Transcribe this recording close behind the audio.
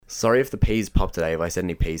Sorry if the P's popped today. If I said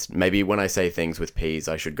any P's, maybe when I say things with P's,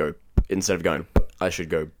 I should go instead of going. I should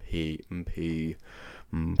go P.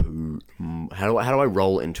 How do I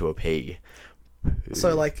roll into a P?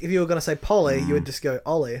 So, like, if you were going to say Polly, you would just go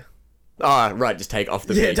Ollie. Ah, right. Just take off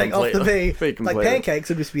the P. Yeah, take off the P. Like completely. pancakes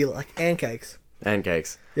would just be like pancakes.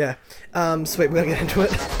 Pancakes. Yeah. Sweet. We're gonna get into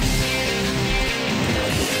it.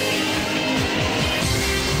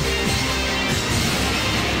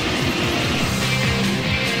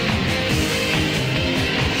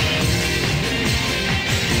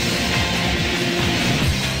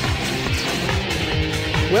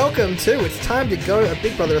 Welcome to It's Time to Go, a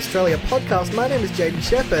Big Brother Australia podcast. My name is Jaden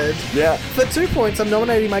Shepherd. Yeah. For 2 points, I'm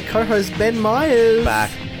nominating my co-host Ben Myers.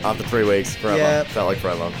 Back after 3 weeks. Forever. Yeah. Felt like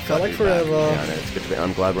forever. Felt like forever. Yeah, I know. It's good to be.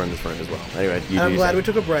 I'm glad we're in this room as well. Anyway, And I'm glad we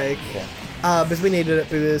took a break. Yeah. Because we needed it,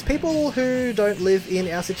 because people who don't live in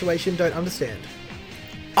our situation don't understand.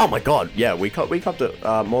 Oh my god, yeah, we copped more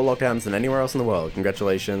lockdowns than anywhere else in the world.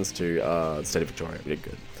 Congratulations to the state of Victoria. We did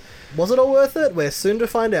good. Was it all worth it? We're soon to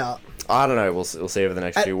find out. I don't know. We'll see over the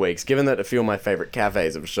next few weeks. Given that a few of my favourite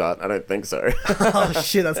cafes have shut, I don't think so. Oh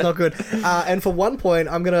shit, that's not good. And for 1 point,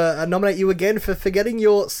 I'm gonna nominate you again for forgetting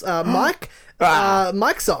your mic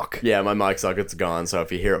sock. Yeah, my mic socket's gone. So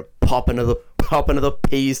if you hear a pop into the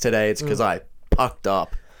P's today, it's because I pucked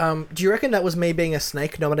up. Do you reckon that was me being a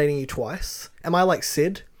snake nominating you twice? Am I like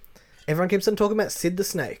Sid? Everyone keeps on talking about Sid the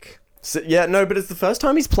Snake. So, yeah, no, but it's the first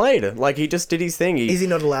time he's played. Like, he just did his thing. Is he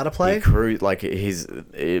not allowed to play? He's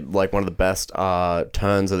like one of the best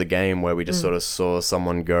turns of the game where we just sort of saw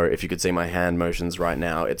someone go. If you could see my hand motions right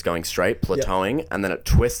now, it's going straight, plateauing, and then it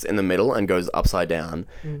twists in the middle and goes upside down.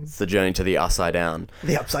 It's the journey to the upside down.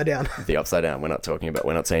 The upside down. The upside down. We're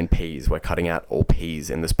not saying P's. We're cutting out all P's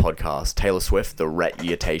in this podcast. Taylor Swift, the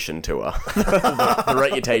Reputation tour, the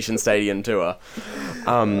Reputation Stadium tour.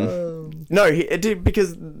 No,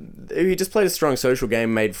 because he just played a strong social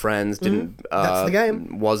game, made friends, didn't... That's the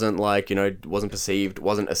game. Wasn't wasn't perceived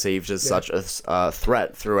as such a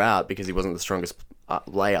threat throughout because he wasn't the strongest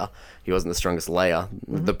layer. He wasn't the strongest layer,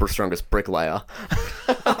 the strongest bricklayer.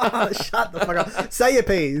 Shut the fuck up. Say your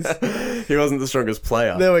P's. He wasn't the strongest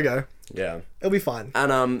player. There we go. Yeah. It'll be fine.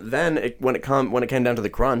 And then when it came down to the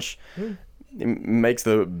crunch... It makes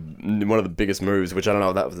one of the biggest moves, which I don't know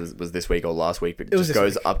if that was this week or last week, but it just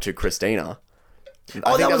goes up to Christina.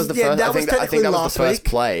 Oh, that was technically last first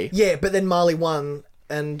play. Yeah, but then Marley won,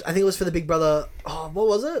 and I think it was for the Big Brother. Oh, what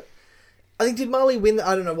was it? I think, did Marley win?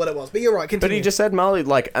 I don't know what it was, but you're right. Continue. But he just said Marley,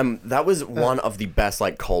 that was one of the best,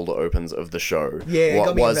 cold opens of the show. Yeah, it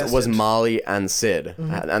got me invested. Was Marley and Sid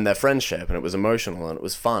and their friendship, and it was emotional and it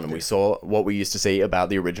was fun. And we saw what we used to see about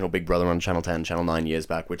the original Big Brother on Channel 10, Channel 9 years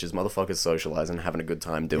back, which is motherfuckers socializing, having a good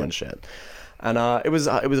time doing shit. And it was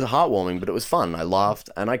heartwarming, but it was fun. I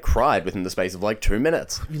laughed and I cried within the space of 2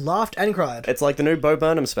 minutes. You laughed and cried. It's like the new Bo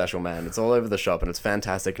Burnham special, man. It's all over the shop and it's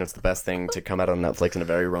fantastic and it's the best thing to come out on Netflix in a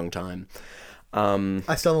very wrong time.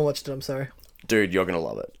 I still haven't watched it, I'm sorry. Dude, you're gonna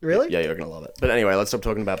love it. Really? Yeah, you're gonna love it. But anyway, let's stop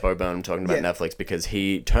talking about Bo Burnham, talking about Netflix, because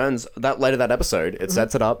he turns later that episode, it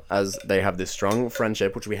sets it up as they have this strong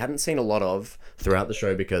friendship, which we hadn't seen a lot of throughout the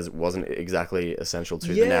show because it wasn't exactly essential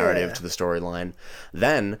to the narrative, to the storyline.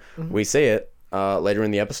 Then we see it later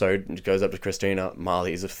in the episode. It goes up to Christina.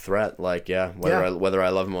 Marley's a threat. Whether I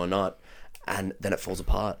love him or not, and then it falls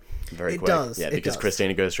apart very quick. Does. Yeah, because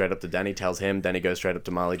Christina goes straight up to Danny, tells him. Danny goes straight up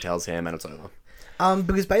to Marley, tells him, and it's over.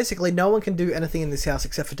 Because basically no one can do anything in this house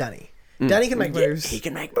except for Danny. Danny can make moves. He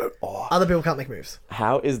can make moves. Oh. Other people can't make moves.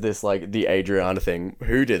 How is this the Adriana thing?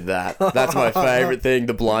 Who did that? That's my favourite thing,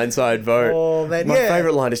 the blindside vote. Oh, man, my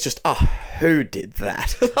favourite line is just, who did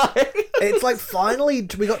that? It's finally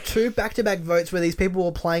we got 2 back-to-back votes where these people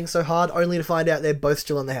were playing so hard only to find out they're both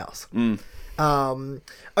still in the house.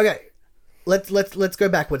 Okay, let's go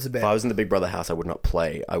backwards a bit. If I was in the Big Brother house, I would not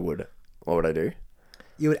play. I would. What would I do?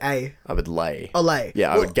 You would I would lay. Oh, lay.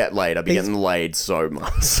 Yeah, I would get laid. I'd be getting laid so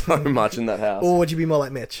much in that house. Or would you be more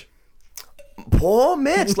like Mitch? Poor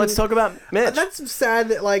Mitch. Let's talk about Mitch. That's sad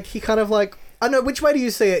that he kind of I don't know, which way do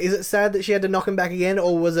you see it? Is it sad that she had to knock him back again,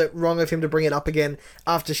 or was it wrong of him to bring it up again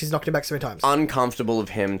after she's knocked him back so many times? Uncomfortable of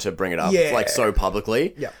him to bring it up, so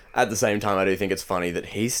publicly. Yeah. At the same time, I do think it's funny that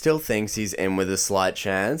he still thinks he's in with a slight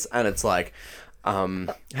chance, and it's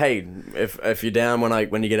hey, if you're down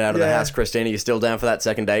when you get out of the house, Christina, you're still down for that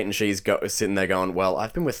second date, and she's sitting there going, well,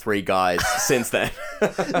 I've been with 3 guys since then.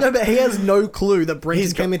 No, but he has no clue that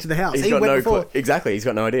Brenton came into the house. He went before. Exactly, he's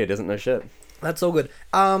got no idea, doesn't know shit. That's all good.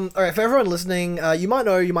 All right, for everyone listening, you might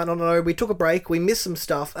know, you might not know, we took a break, we missed some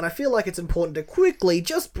stuff, and I feel like it's important to quickly,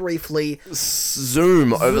 just briefly...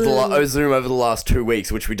 Zoom over the last 2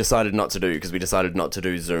 weeks, which we decided not to do, because we decided not to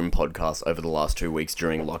do Zoom podcasts over the last 2 weeks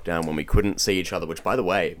during lockdown when we couldn't see each other, which, by the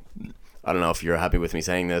way... I don't know if you're happy with me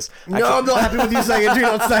saying this. No, I'm not happy with you saying it. Do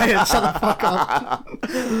not say it. Shut the fuck up.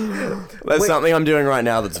 There's something I'm doing right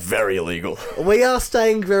now that's very illegal. We are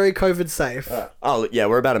staying very COVID safe. We're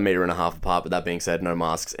about 1.5 meters apart, but that being said, no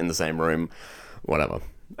masks in the same room, whatever.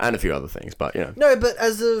 And a few other things, but, you know. No, but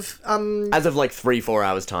as of like 3-4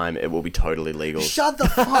 hours time, it will be totally legal. Shut the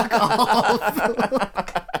fuck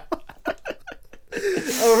up.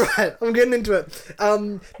 Alright, I'm getting into it.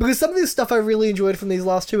 Because some of this stuff I really enjoyed from these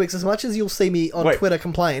last 2 weeks, as much as you'll see me on Twitter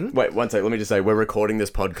complain. Wait, one sec, let me just say, we're recording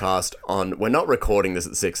this podcast we're not recording this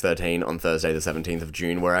at 6:13 on Thursday the 17th of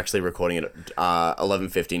June, we're actually recording it at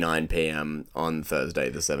 11:59 p.m. on Thursday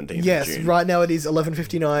the 17th of June. Yes, right now it is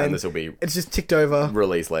 11:59. And this will be... It's just ticked over.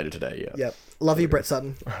 Released later today, yeah. Yep. Love you, Brett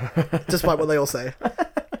Sutton. Despite what they all say.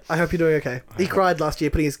 I hope you're doing okay. He cried last year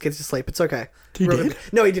putting his kids to sleep. It's okay. He did?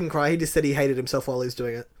 No, he didn't cry. He just said he hated himself while he was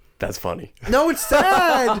doing it. That's funny. No, it's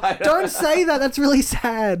sad. Don't say that. That's really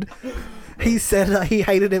sad. He said he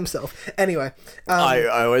hated himself. Anyway, I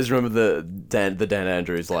always remember the Dan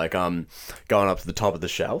Andrews like going up to the top of the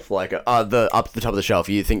shelf, like up to the top of the shelf.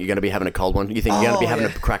 You think you're going to be having a cold one? You think you're going to be having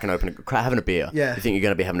having a beer? Yeah. You think you're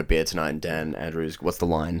going to be having a beer tonight? And Dan Andrews, what's the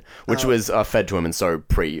line? Which was fed to him and so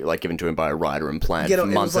given to him by a writer and planned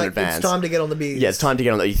months in advance. It's time to get on the beers. Yeah, it's time to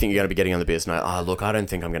get on. You think you're going to be getting on the beer tonight? Oh, look, I don't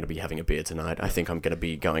think I'm going to be having a beer tonight. I think I'm going to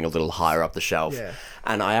be going a little higher up the shelf. Yeah.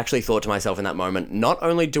 And I actually thought to myself in that moment, not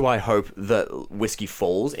only do I hope that whiskey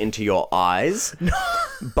falls into your eyes,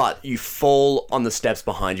 but you fall on the steps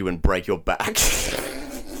behind you and break your back.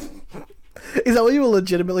 Is that what you were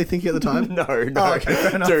legitimately thinking at the time? No. Oh, okay,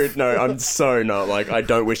 fair enough. Dude, no, I'm so not. Like, I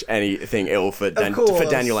don't wish anything ill for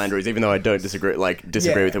Daniel Andrews, even though I don't disagree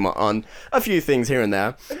with him on a few things here and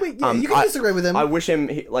there. You can disagree with him. I wish him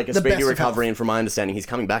a speedy recovery, and from my understanding, he's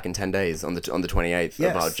coming back in 10 days on the 28th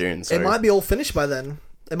of June. So it might be all finished by then.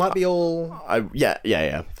 It might be all... Yeah.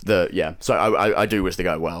 So I do wish the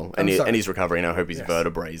guy well. And he's recovering. I hope his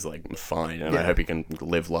vertebrae is, fine. And I hope he can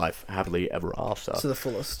live life happily ever after. To the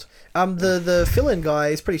fullest. The fill-in guy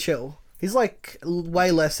is pretty chill. He's,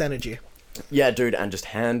 way less energy. Yeah, dude, and just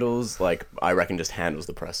handles, I reckon just handles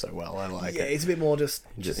the press so well. I like it. Yeah, he's a bit more just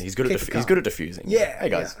he's good at diffusing. Yeah. Hey,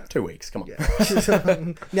 guys, 2 weeks, come on.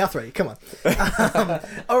 Yeah. Now 3, come on.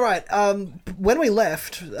 All right, when we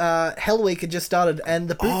left, Hell Week had just started, and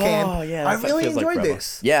the boot camp, I really enjoyed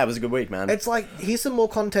this. Yeah, it was a good week, man. It's here's some more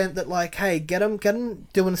content that, hey, get him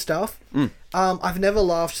doing stuff. I've never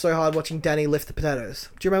laughed so hard watching Danny lift the potatoes.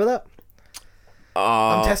 Do you remember that?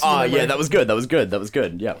 I'm testing yeah, that was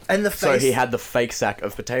good, yeah. And the face... So he had the fake sack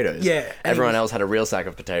of potatoes. Yeah. Everyone else had a real sack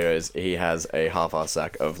of potatoes. He has a half-ass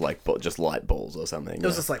sack of, just light balls or something. It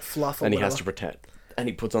was just, fluff or And whatever. he has to pretend. And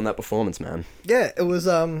he puts on that performance, man. Yeah, it was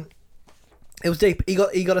deep. He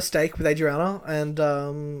got a steak with Adriana, and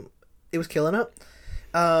it was killing it.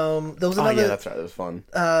 There was another... Oh, yeah, that's right. It was fun.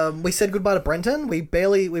 We said goodbye to Brenton. We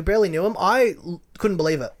barely knew him. I couldn't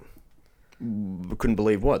believe it. Couldn't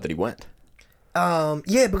believe what? That he went?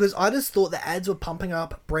 Yeah, because I just thought the ads were pumping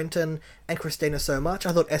up Brenton and Christina so much.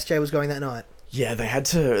 I thought SJ was going that night. Yeah, they had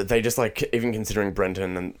to. They just even considering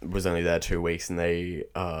Brenton was only there 2 weeks, and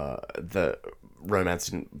the romance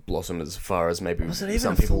didn't blossom as far as maybe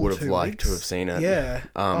some people would have liked to have seen it. Yeah.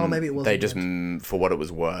 Maybe it wasn't. They just, for what it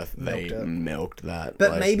was worth, they milked that.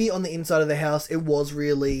 But maybe on the inside of the house, it was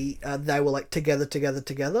really they were together,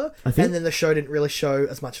 and then the show didn't really show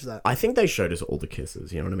as much of that. I think they showed us all the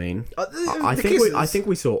kisses. You know what I mean? I think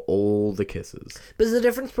we saw all the kisses. But there's a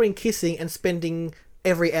difference between kissing and spending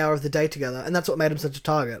every hour of the day together, and that's what made him such a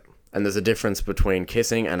target. And there's a difference between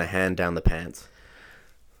kissing and a hand down the pants.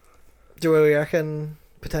 Do we reckon,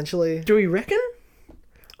 potentially? Do we reckon?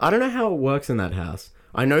 I don't know how it works in that house.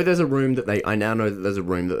 I know there's a room I now know that there's a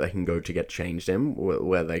room that they can go to get changed in,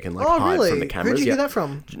 where they can hide from the cameras. Where'd you get that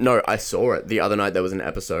from? No, I saw it the other night. There was an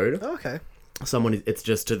episode. Oh, okay. It's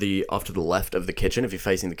just off to the left of the kitchen. If you're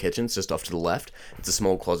facing the kitchen, it's just off to the left. It's a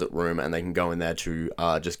small closet room, and they can go in there to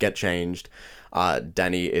just get changed.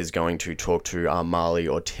 Danny is going to talk to Marley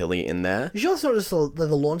or Tilly in there. You sure it's not just the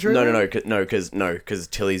laundry room? No, because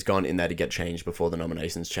Tilly's gone in there to get changed before the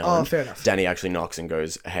nominations challenge. Oh, fair enough. Danny actually knocks and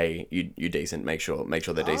goes, "Hey, you decent? Make sure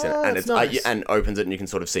they're decent." And it's nice. and opens it, and you can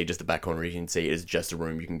sort of see just the back corner. You can see it is just a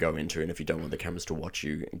room you can go into, and if you don't want the cameras to watch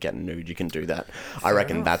you get nude, you can do that. I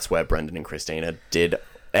reckon that's where Brendan and Christina did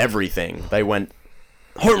everything. They went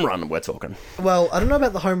home run. We're talking. Well, I don't know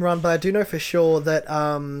about the home run, but I do know for sure that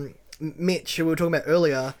Mitch, who we were talking about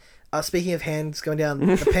earlier, speaking of hands going down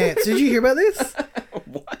the pants, did you hear about this?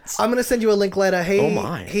 What? I'm going to send you a link later. Oh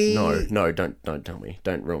my! No, don't tell me.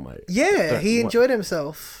 Don't ruin my. Yeah, he enjoyed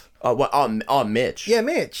himself. Oh, what? Mitch. Yeah,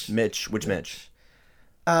 Mitch. Mitch. Which Mitch?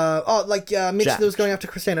 Mitch Jack. that was going after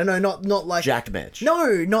Christina. No, not like Jacked Mitch.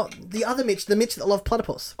 No, not the other Mitch. The Mitch that loved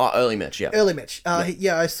platypus. Oh, early Mitch. Yeah. Early Mitch.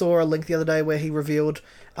 I saw a link the other day where he revealed.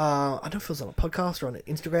 I don't know if it was on a podcast or on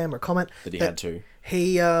Instagram or a comment That he had to.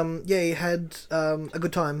 He had a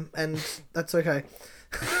good time, and that's okay.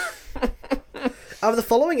 The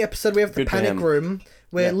following episode, we have the Good for panic him. room,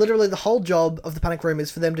 where literally the whole job of the panic room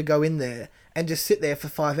is for them to go in there and just sit there for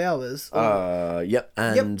 5 hours. Yep.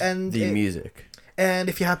 And the music. And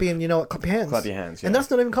if you're happy and you know what, clap your hands. Clap your hands. Yeah. And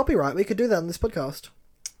that's not even copyright. We could do that on this podcast.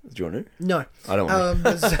 Do you want to? No. I don't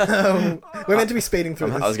want We're meant to be speeding through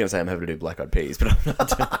I this. was going to say I'm happy to do Black Eyed Peas, but I'm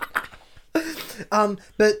not.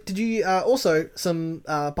 But did you also some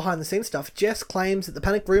behind the scenes stuff? Jess claims that the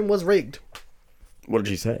panic room was rigged. What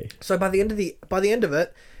did you say? So by the end of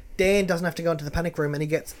it, Dan doesn't have to go into the panic room, and he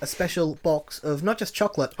gets a special box of not just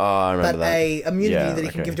chocolate, I remember but that. a immunity that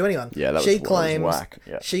he can give to anyone. Yeah, that she was claims whack.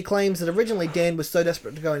 Yeah. She claims that originally Dan was so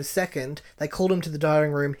desperate to go in second, they called him to the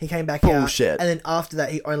dining room. He came back Bullshit. out, and then after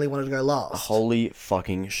that, he only wanted to go last. Holy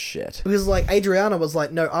fucking shit. Because like Adriana was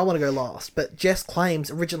like, no, I want to go last, but Jess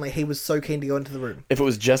claims originally he was so keen to go into the room. If it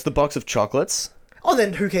was just the box of chocolates, Oh,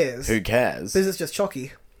 then who cares? who cares? Because it's just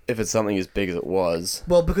chalky. If it's something as big as it was.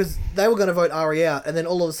 Well, because they were going to vote Ari out, and then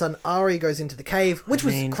all of a sudden Ari goes into the cave, which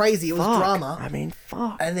was crazy. It was drama.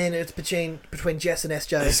 Fuck. And then it's between Jess and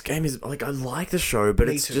SJ. This game is, like, I like the show, but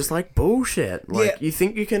it's too. just, like, bullshit. Like, Yeah. you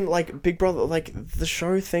think you can, like, Big Brother, like, the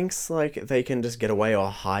show thinks, like, they can just get away or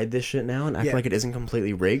hide this shit now and act Yeah. like it isn't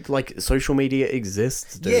completely rigged. Like, social media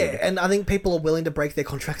exists, dude. Yeah, and I think people are willing to break their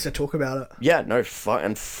contracts to talk about it. Yeah, no, fuck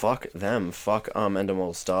them. Fuck,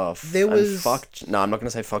 Endemol Star. There And was- no, I'm not gonna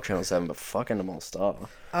say fuck Channel 7, but fuck Endemol Star.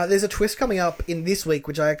 There's a twist coming up in this week,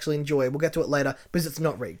 which I actually enjoy. We'll get to it later, because it's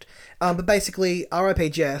not rigged. But basically, R.I.P.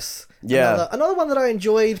 Jess. Yeah. Another one that I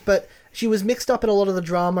enjoyed, but she was mixed up in a lot of the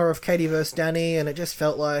drama of Katie versus Danny, and it just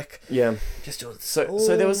felt like... Yeah. Just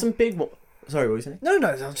So there was some big... Sorry, what were you saying? No,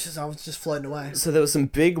 I was just floating away. So there were some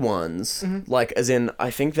big ones, like, as in, I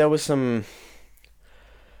think there was some...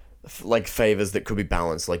 like favors that could be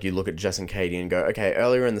balanced. Like you look at Jess and Katie and go, okay,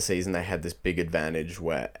 earlier in the season they had this big advantage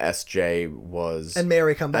where SJ was And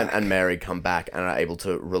Mary come back. and Mary come back and are able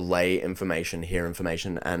to relay information, hear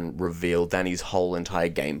information, and reveal Danny's whole entire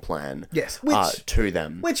game plan. Yes, to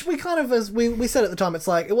them. Which we kind of, as we said at the time, it's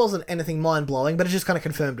like it wasn't anything mind blowing, but it just kind of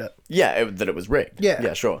confirmed it. Yeah, that it was rigged. Yeah.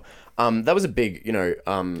 Yeah, sure. That was a big,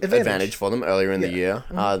 advantage for them earlier in the year,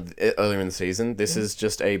 earlier in the season. This is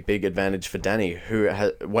just a big advantage for Danny, who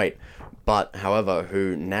however,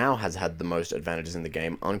 who now has had the most advantages in the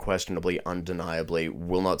game, unquestionably, undeniably,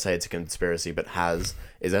 will not say it's a conspiracy, but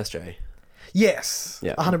is SJ. Yes,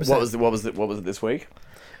 Yeah, 100%. What was it this week?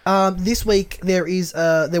 This week there was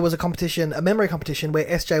a competition, a memory competition, where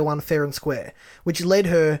SJ won fair and square, which led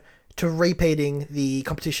her to repeating the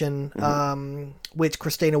competition, which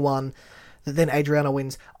Christina won, that then Adriana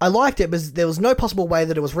wins. I liked it because there was no possible way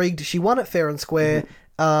that it was rigged. She won it fair and square.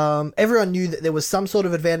 Everyone knew that there was some sort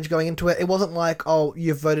of advantage going into it. It wasn't like, oh,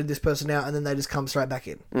 you've voted this person out and then they just come straight back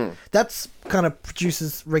in. That's kind of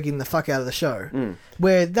producers rigging the fuck out of the show.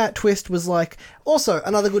 Where that twist was like, also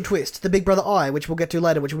another good twist, the Big Brother Eye, which we'll get to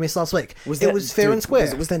later, which we missed last week. It was fair and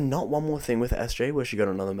square. Was there not one more thing with SJ where she got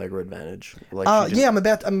another mega advantage? Like Yeah, I'm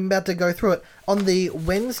about to go through it. On the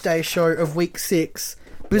Wednesday show of week 6,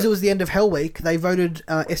 because it was the end of Hell Week, they voted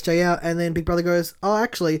SJ out, and then Big Brother goes, oh,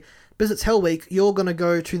 actually, because it's Hell Week, you're going to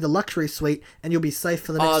go to the luxury suite, and you'll be safe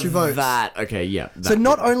for the next 2 votes. Okay, yeah. So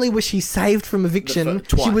not only was she saved from eviction,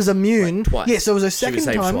 twice. she was immune. Right, twice. Yeah, so it was her She second was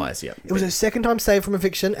saved time. twice, yeah. It was her second time saved from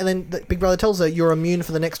eviction, and then the Big Brother tells her, you're immune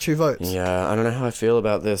for the next 2 votes. Yeah, I don't know how I feel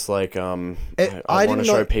about this. Like, I I want did to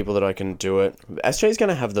show not- people that I can do it. SJ's going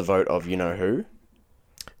to have the vote of who?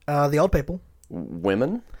 The old people.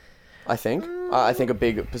 Women, I think. I think a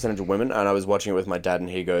big percentage of women. And I was watching it with my dad, and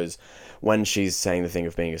he goes, when she's saying the thing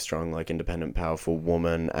of being a strong, like, independent, powerful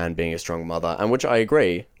woman and being a strong mother, and which I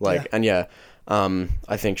agree. Like, Yeah. and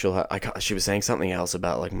I think she'll have. She was saying something else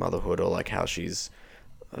about like motherhood, or like how she's.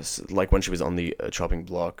 Like when she was on the chopping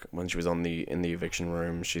block, when she was in the eviction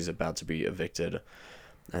room, she's about to be evicted.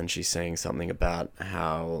 And she's saying something about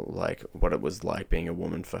how, like, what it was like being a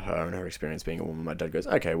woman for her and her experience being a woman. My dad goes,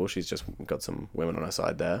 okay, well, she's just got some women on her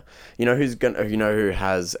side there. You know who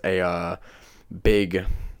has a big, is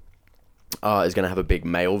going to have a big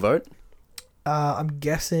male vote? I'm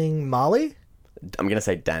guessing Marley? I'm going to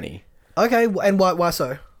say Danny. Okay, and why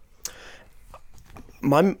so?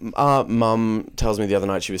 My mum tells me the other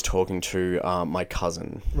night she was talking to my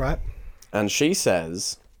cousin, Right. and she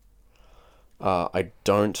says, I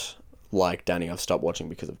don't like Danny. I've stopped watching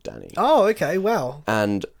because of Danny. Oh, okay. Wow.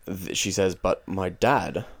 And she says, but my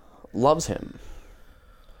dad loves him.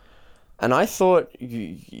 And I thought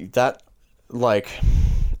that, like,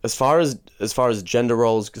 as far as gender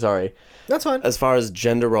roles, sorry, That's fine. as far as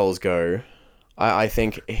gender roles go, I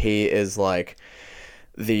think he is like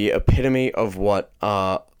the epitome of what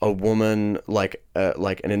a woman, like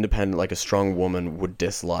an independent, like a strong woman would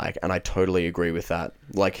dislike, and I totally agree with that.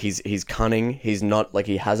 Like he's cunning. He's not like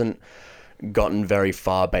he hasn't gotten very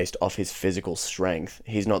far based off his physical strength.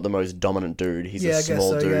 He's not the most dominant dude. He's a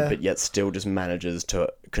small dude, but yet still just manages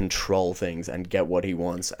to control things and get what he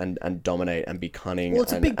wants and dominate and be cunning. Well,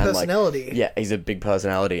 it's a big personality. Like, yeah, he's a big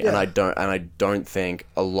personality, and I don't think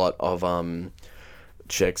a lot of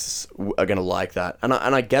chicks are gonna like that, and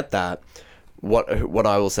I get that. What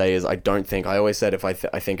I will say is I always said I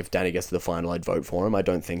think if Danny gets to the final I'd vote for him. I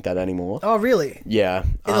don't think that anymore. Oh, really? Yeah.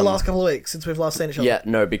 In the last couple of weeks since we've last seen each other. Yeah,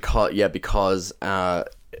 no, because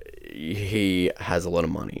he has a lot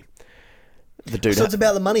of money. The dude. So it's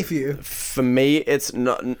about the money for you. For me, it's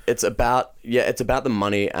not. It's about the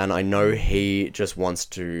money, and I know he just wants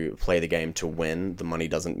to play the game to win. The money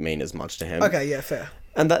doesn't mean as much to him. Okay, yeah, fair.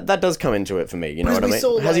 And that does come into it for me, you know what I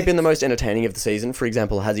mean? Has he been the most entertaining of the season? For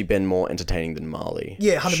example, has he been more entertaining than Marley?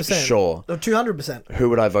 Yeah, 100%. Sure. 200%. Who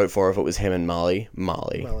would I vote for if it was him and Marley?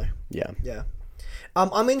 Marley. Yeah. Yeah.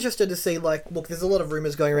 I'm interested to see, like, look, there's a lot of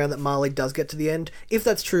rumours going around that Marley does get to the end. If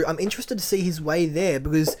that's true, I'm interested to see his way there,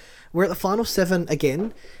 because we're at the final 7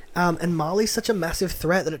 again, and Marley's such a massive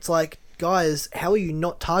threat that it's like, guys, how are you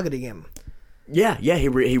not targeting him? Yeah, he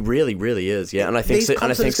really is. Yeah, and I think Sib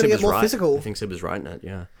was right. Physical. I think Sib was right in it.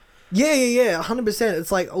 Yeah. Yeah, 100%. It's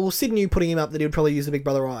like, well, Sid knew putting him up that he would probably use the Big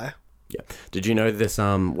Brother eye. Yeah. Did you know this?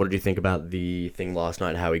 What did you think about the thing last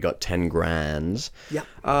night? How he got 10 grand? Yeah.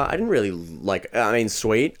 I didn't really like. I mean,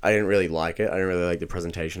 sweet. I didn't really like it. I didn't really like the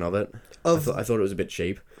presentation of it. I thought it was a bit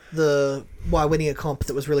cheap. Winning a comp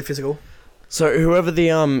that was really physical. So whoever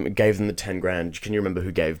gave them the 10 grand, can you remember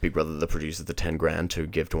who gave Big Brother, the producers, the 10 grand to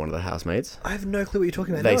give to one of the housemates? I have no clue what you're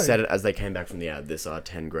talking about. They said it as they came back from the ad, this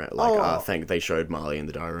 10 grand, they showed Marley in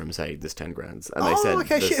the diary room say this 10 grand. And they said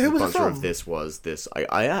who was it from? Of this was this.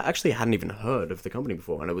 I actually hadn't even heard of the company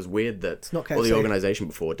before, and it was weird that, it's not KFC. Or the organization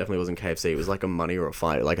before, it definitely wasn't KFC. It was like a money or a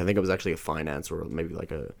finance, like I think it was actually a finance or maybe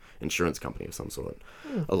like a insurance company of some sort,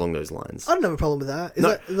 along those lines. I don't have a problem with that. Is no,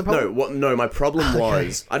 that the problem? No, my problem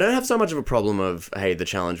was, I don't have so much of a problem of, hey, the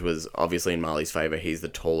challenge was obviously in Marley's favor. He's the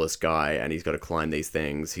tallest guy, and he's got to climb these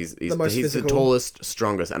things. He's the tallest,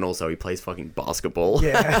 strongest, and also he plays fucking basketball.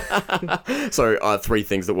 Yeah. So 3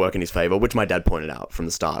 things that work in his favor, which my dad pointed out from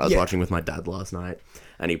the start. I was watching with my dad last night,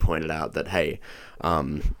 and he pointed out that, hey,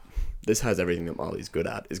 this has everything that Marley's good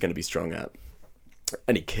at, is going to be strong at.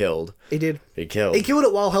 And he killed. He did. He killed. He killed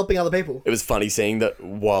it while helping other people. It was funny seeing that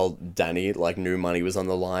while Danny knew money was on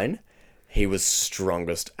the line, he was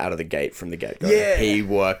strongest out of the gate from the get-go. Yeah. He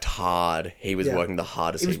worked hard. He was working the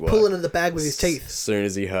hardest he worked. He was pulling in the bag with his teeth. As soon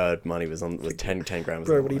as he heard money was on, with 10 grams.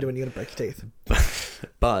 Bro, what are you doing? You're going to break your teeth.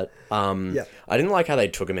 But I didn't like how they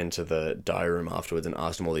took him into the diary room afterwards and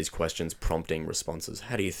asked him all these questions, prompting responses.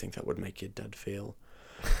 How do you think that would make your dad feel?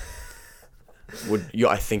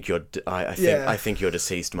 I think your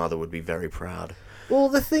deceased mother would be very proud. Well,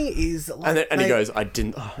 the thing is, he goes, I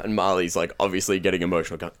didn't. And Marley's obviously getting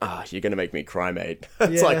emotional, going, you're gonna make me cry, mate.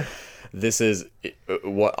 It's this is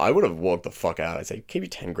what I would have walked the fuck out. I'd say, keep your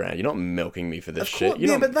 10 grand. You're not milking me for this shit.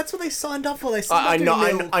 But that's what they signed up for. They signed up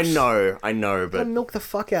to I know, but milk the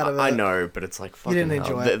fuck out of it. I know, but it's like fucking. You didn't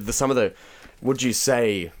enjoy it. Some of the. Would you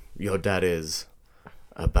say your dad is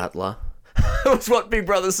a battler? Was what Big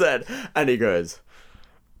Brother said, and he goes,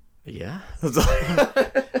 yeah.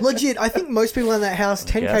 Legit, I think most people in that house,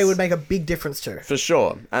 10k would make a big difference to. For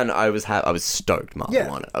sure, and I was stoked Marley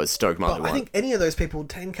won it. I was stoked Marley won. I think any of those people,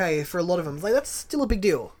 10k for a lot of them, that's still a big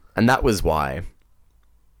deal. And that was why,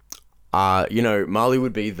 Marley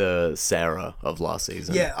would be the Sarah of last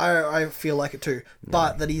season. Yeah, I feel like it too.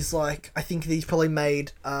 But that he's I think he's probably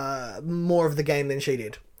made more of the game than she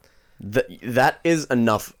did. That is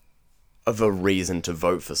enough of a reason to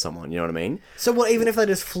vote for someone, you know what I mean? So what, even if they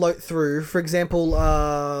just float through, for example,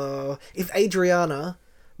 if Adriana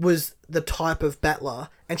was the type of battler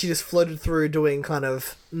and she just floated through doing kind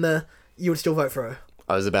of meh, you would still vote for her?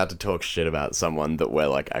 I was about to talk shit about someone that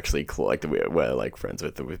we're actually we're friends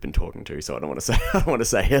with, that we've been talking to, so I don't want to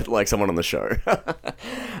say it like someone on the show.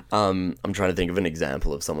 I'm trying to think of an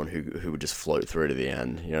example of someone who would just float through to the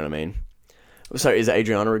end, you know what I mean? So is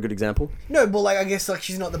Adriana a good example? No, but like I guess like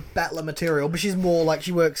she's not the battler material, but she's more like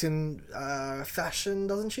she works in fashion,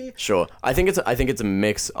 doesn't she? Sure. I think it's a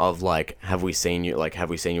mix of like, have we seen you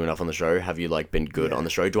enough on the show? Have you like been good on the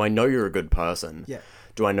show? Do I know you're a good person? Yeah.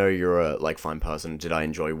 Do I know you're a like fine person? Did I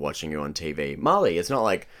enjoy watching you on TV? Marley, it's not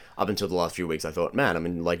like up until the last few weeks I thought, man,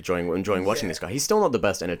 I'm like enjoying watching this guy. He's still not the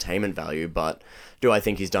best entertainment value, but do I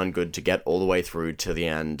think he's done good to get all the way through to the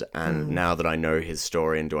end? And now that I know his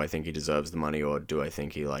story, and do I think he deserves the money, or do I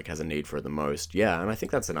think he like has a need for it the most? Yeah, and I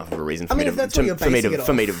think that's enough of a reason for me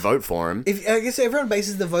to vote for him. If I guess everyone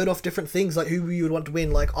bases the vote off different things, like who you would want to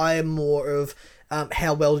win. Like I am more of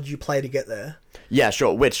how well did you play to get there? Yeah,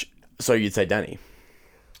 sure. So you'd say Danny.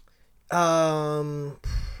 Or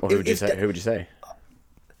who would you say? Who would you say?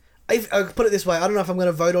 If I put it this way, I don't know if I'm going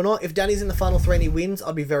to vote or not. If Danny's in the final 3 and he wins,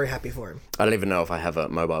 I'll be very happy for him. I don't even know if I have a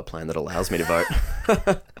mobile plan that allows me to vote.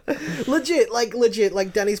 legit.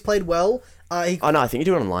 Like Danny's played well. No, I think you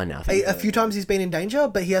do it online now. A few times he's been in danger,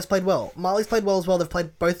 but he has played well. Marley's played well as well. They've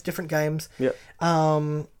played both different games. Yep.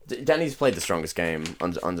 Danny's played the strongest game,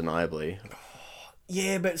 undeniably.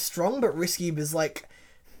 Yeah, but strong but risky is like...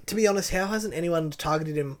 To be honest, how hasn't anyone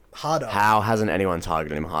targeted him harder?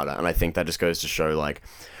 And I think that just goes to show, like,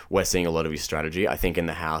 we're seeing a lot of his strategy. I think in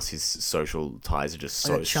the house, his social ties are just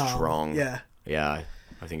so strong. Yeah. Yeah.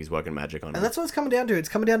 I think he's working magic on it. And that's what it's coming down to. It's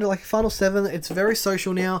coming down to, like, Final 7. It's very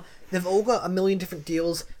social now. They've all got a million different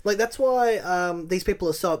deals. Like, that's why these people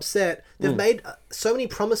are so upset. They've made so many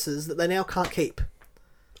promises that they now can't keep.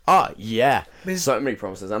 Oh, yeah. So many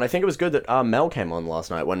promises. And I think it was good that Mel came on last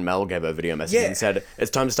night when Mel gave a video message and said, it's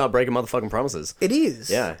time to start breaking motherfucking promises. It is.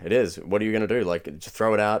 Yeah, it is. What are you going to do? Like, just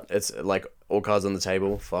throw it out. It's like all cards on the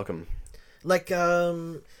table. Fuck them. Like,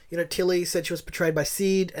 Tilly said she was betrayed by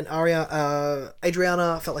Sid, and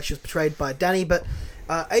Adriana felt like she was betrayed by Danny, but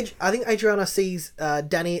I think Adriana sees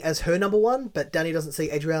Danny as her number one, but Danny doesn't see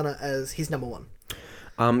Adriana as his number one.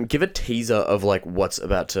 Give a teaser of like what's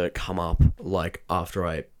about to come up, like after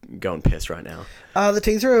I go and piss right now. The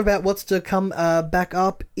teaser about what's to come back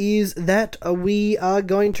up is that we are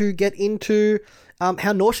going to get into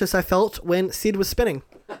how nauseous I felt when Sid was spinning.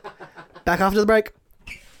 Back after the break.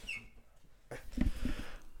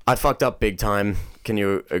 I fucked up big time. Can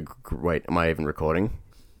you... wait, am I even recording?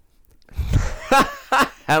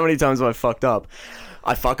 How many times have I fucked up?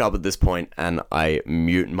 I fuck up at this point and I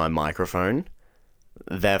mute my microphone.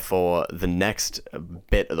 Therefore, the next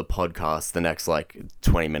bit of the podcast, the next,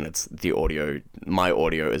 20 minutes, my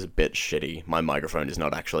audio is a bit shitty. My microphone is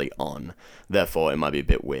not actually on. Therefore, it might be a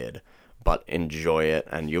bit weird. But enjoy it,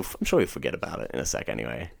 and I'm sure you'll forget about it in a sec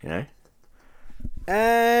anyway, you know?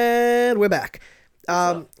 And we're back.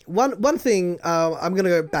 One thing, I'm going to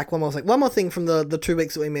go back one more thing. One more thing from the 2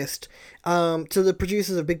 weeks that we missed. To the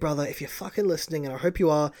producers of Big Brother, if you're fucking listening, and I hope you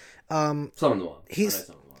are, Some of them are.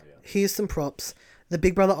 Here's some props. The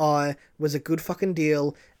Big Brother Eye was a good fucking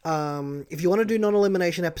deal. If you want to do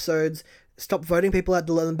non-elimination episodes, stop voting people out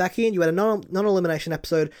to let them back in. You had a non-elimination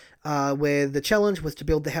episode where the challenge was to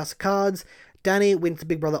build the House of Cards. Danny wins the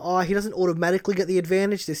Big Brother Eye. He doesn't automatically get the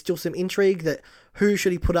advantage. There's still some intrigue that who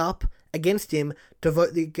should he put up against him to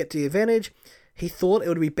get the advantage. He thought it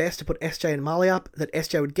would be best to put SJ and Marley up, that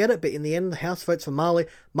SJ would get it, but in the end, the House votes for Marley.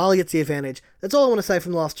 Marley gets the advantage. That's all I want to say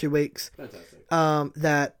from the last 2 weeks.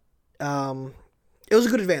 Fantastic. It was a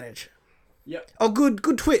good advantage. Yep. A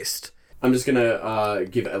good twist. I'm just going to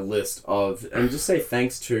give a list of... And just say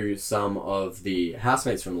thanks to some of the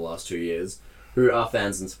housemates from the last 2 years who are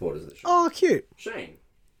fans and supporters of the show. Oh, cute. Shane.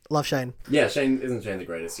 Love Shane. Yeah, isn't Shane the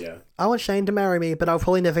greatest, yeah. I want Shane to marry me, but I'll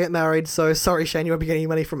probably never get married, so sorry, Shane, you won't be getting any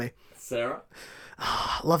money from me. Sarah?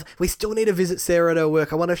 We still need to visit Sarah at her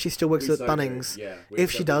work. I wonder if she still works at Bunnings. Yeah. If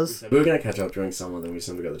she does. We were going to catch up during summer, then we just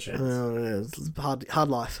never got the chance. It's hard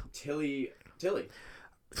life. Tilly.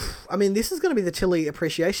 I mean, this is going to be the Tilly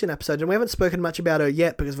appreciation episode, and we haven't spoken much about her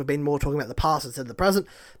yet because we've been more talking about the past instead of the present.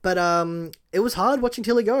 But it was hard watching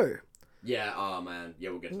Tilly go. Yeah, oh man.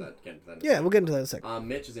 Yeah, we'll get to that. We'll get into that in a second.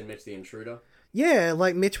 Mitch is in Mitch the Intruder. Yeah,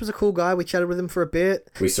 Mitch was a cool guy. We chatted with him for a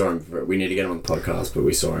bit. We saw him. We need to get him on the podcast, but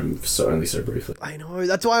we saw him only so briefly. I know.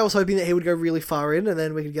 That's why I was hoping that he would go really far in, and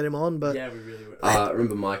then we could get him on. But yeah, we really would.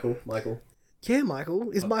 Remember Michael? Yeah,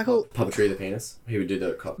 Michael. Is Michael puppetry of the penis? He would do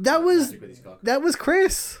the cock. That was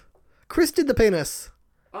Chris. Chris did the penis.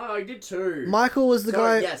 Oh, I did too. Michael was the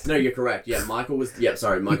guy. Yes, no, you're correct. Yeah, Michael was. Yeah,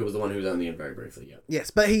 sorry, Michael was the one who was only in very briefly. Yeah.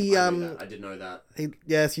 Yes, but he. I did know that.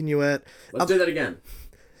 Yes, you knew it. Let's do that again.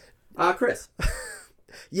 Chris.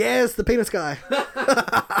 Yes, the penis guy.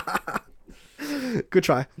 Good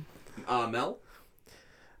try. Mel.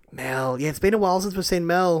 Yeah, it's been a while since we've seen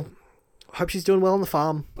Mel. Hope she's doing well on the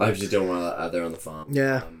farm. I hope she's doing well out there on the farm.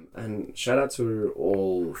 Yeah. And shout out to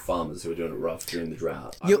all farmers who are doing it rough during the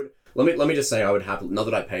drought. You- Let me just say, I would happily, not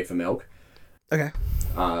that I pay for milk. Okay.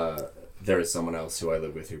 There is someone else who I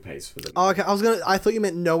live with who pays for the. Oh, okay. I thought you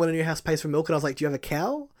meant no one in your house pays for milk, and I was like, do you have a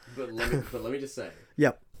cow? But let me just say.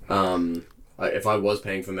 Yep. If I was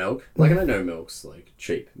paying for milk, and I know milk's like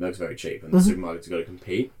cheap. Milk's very cheap, and the supermarket's got to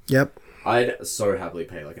compete. Yep. I'd so happily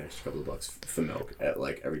pay like an extra couple of bucks for milk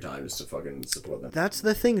every time just to fucking support them. That's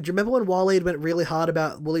the thing. Do you remember when Wiley went really hard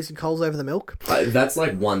about Woolies and Coles over the milk? That's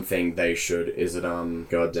like one thing they should. Is it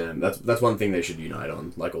goddamn? That's one thing they should unite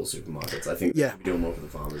on. Like all supermarkets, I think. They should be doing more for the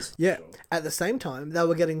farmers. Yeah. Sure. At the same time, they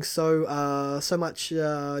were getting so much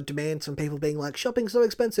demand from people being like, shopping's so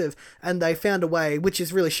expensive, and they found a way, which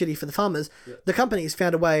is really shitty for the farmers. Yeah. The companies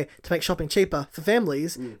found a way to make shopping cheaper for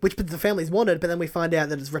families, which the families wanted, but then we find out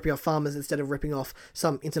that it's ripping off farmers instead of ripping off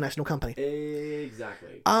some international company.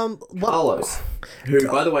 Exactly. Carlos, who,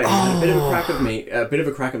 by the way, had a bit of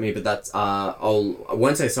a crack at me, but that's I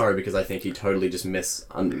won't say sorry because I think he totally just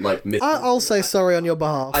I'll say sorry on your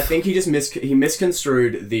behalf. I think he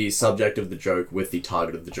misconstrued the subject of the joke with the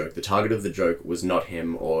target of the joke. The target of the joke was not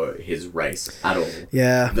him or his race at all.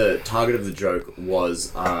 Yeah. The target of the joke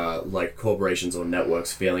was like corporations or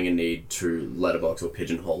networks feeling a need to letterbox or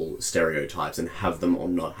pigeonhole stereotypes and have them or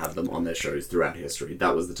not have them on their shows throughout history.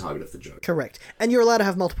 That was the target of the joke. Correct. And you're allowed to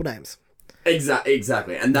have multiple names.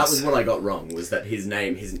 Exactly. And that was what I got wrong, was that his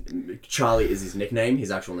name, Charlie is his nickname, his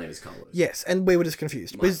actual name is Carlos. Yes, and we were just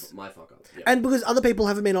confused. My fuck up. Yeah. And because other people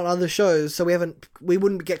haven't been on other shows, so we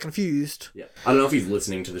wouldn't get confused. Yeah. I don't know if he's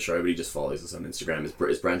listening to the show, but he just follows us on Instagram.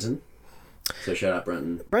 Is Brenton. So shout out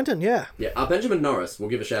Brenton. Brenton, yeah. Yeah. Benjamin Norris. We'll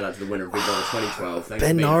give a shout out to the winner of Big Brother 2012. Thanks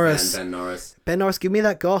Ben for being Norris. a fan, Ben Norris. Ben Norris, give me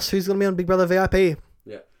that goss. Who's going to be on Big Brother VIP?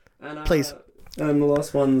 Yeah. And, please. And the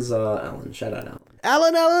last one's Alan. Shout out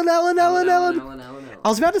Alan. Alan. Alan. I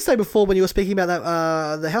was about to say before when you were speaking about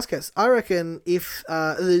that the house guests, I reckon if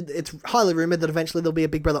it's highly rumoured that eventually there'll be a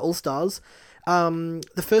Big Brother All Stars,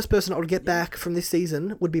 the first person I would get back from this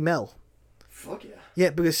season would be Mel. Fuck yeah.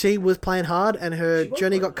 Yeah, because she was playing hard and her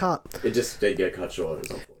journey got cut. It just did get cut short. It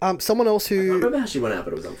was unfortunate. Someone else I who... remember how she went out,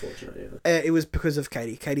 but it was unfortunate, yeah. it was because of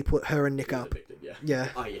Katie. Katie put her and Nick up. Evicted, yeah. Yeah.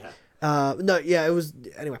 Oh, yeah. It was...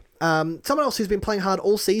 Anyway. Someone else who's been playing hard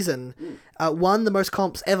all season won the most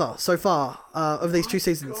comps ever so far of these 2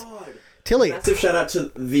 seasons. God. Tilly. Massive shout out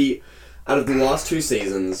to out of the last 2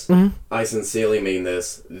 seasons, I sincerely mean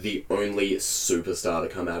this, the only superstar to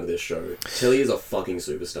come out of this show. Tilly is a fucking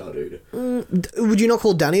superstar, dude. Would you not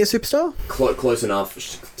call Danny a superstar? Close enough.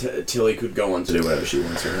 Tilly could go on to do whatever she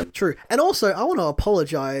wants with him. True. And also, I want to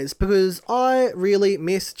apologise because I really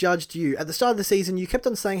misjudged you. At the start of the season, you kept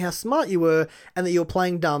on saying how smart you were and that you were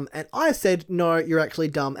playing dumb. And I said, no, you're actually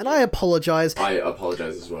dumb. And I apologise. I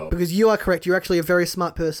apologise as well. Because you are correct. You're actually a very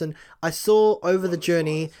smart person. I saw over the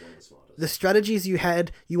journey... The strategies you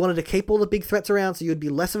had, you wanted to keep all the big threats around so you'd be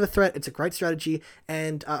less of a threat. It's a great strategy,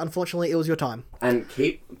 and unfortunately, it was your time. And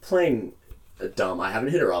keep playing dumb. I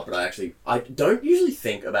haven't hit her up, but I don't usually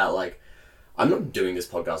think about, like, I'm not doing this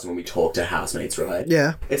podcast when we talk to housemates, right?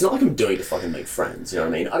 Yeah. It's not like I'm doing it to fucking make friends, you know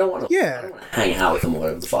what I mean? I don't want to hang out with them or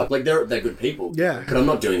whatever the fuck. Like, they're good people. Yeah. But I'm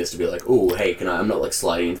not doing this to be like, oh, hey, I'm not, like,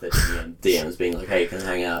 sliding into their DMs being like, hey, can I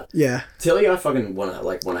hang out? Yeah. Tilly, I fucking want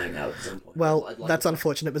to hang out at some point. Well, that's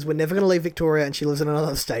unfortunate because we're never going to leave Victoria and she lives in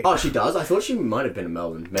another state. Oh, she does? I thought she might have been in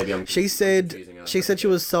Melbourne. Maybe I'm She said she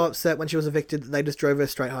was so upset when she was evicted that they just drove her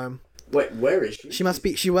straight home. Wait, where is she? She must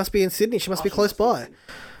be in Sydney. She must be close by.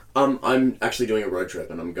 I'm actually doing a road trip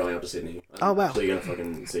and I'm going up to Sydney. I'm wow. actually gonna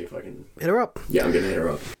fucking see if I can hit her up. Yeah, I'm gonna hit her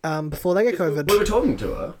up. Before they get COVID. We were talking to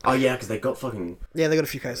her. Oh yeah, because they got fucking. Yeah, they got a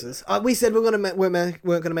few cases. We said we weren't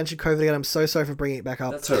gonna mention COVID again. I'm so sorry for bringing it back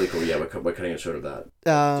up. That's totally cool. Yeah, we're cutting it short of that.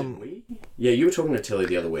 Didn't we? Yeah, you were talking to Tilly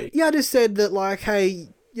the other week. Yeah, I just said that like, hey,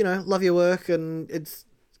 love your work, and it's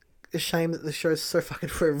a shame that the show's so fucking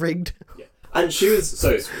rigged. Yeah. And she was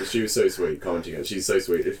so sweet commenting on. She's so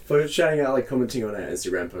sweet. For shouting out, like commenting on our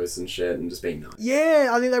Instagram posts and shit, and just being nice. Yeah,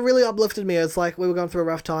 I think that really uplifted me. It's like we were going through a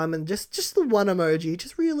rough time, and just the one emoji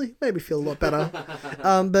just really made me feel a lot better.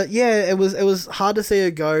 But yeah, it was hard to see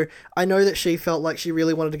her go. I know that she felt like she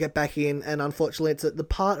really wanted to get back in, and unfortunately, it's the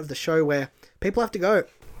part of the show where people have to go.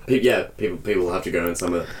 Yeah, people have to go in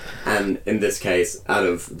summer, and in this case, out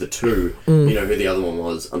of the 2, you know who the other one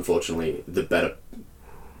was. Unfortunately, the better.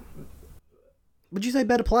 Would you say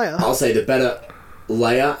better player? I'll say the better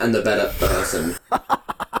layer and the better person.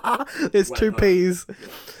 There's 2 P's.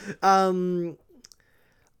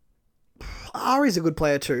 Ari's a good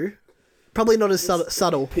player too. Probably not as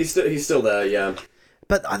subtle. He's still there, yeah.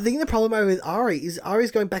 But I think the problem with Ari is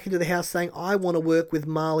Ari's going back into the house saying, I want to work with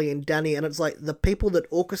Marley and Danny. And it's like the people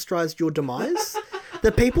that orchestralized your demise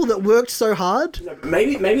The people that worked so hard.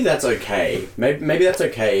 Maybe that's okay. Maybe that's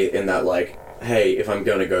okay in that, like, hey, if I'm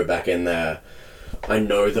going to go back in there, I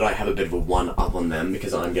know that I have a bit of a one-up on them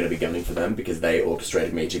because I'm going to be gunning for them because they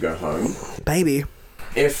orchestrated me to go home. Baby.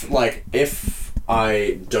 If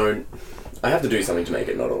I don't... I have to do something to make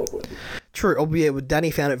it not awkward. True. Oh, yeah, but Danny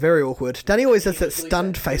found it very awkward. Danny always has that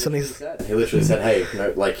stunned face on his... He literally said, hey,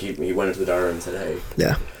 no, like, he went into the diary and said, hey.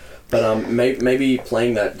 Yeah. But maybe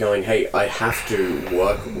playing that, going, hey, I have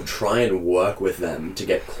to try and work with them to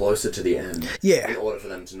get closer to the end. Yeah. In order for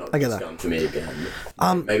them to not just gun for me again.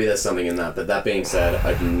 Maybe there's something in that. But that being said,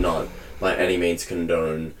 I do not by any means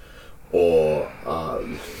condone or how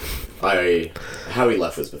he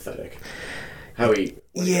left was pathetic. How he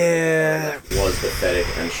was pathetic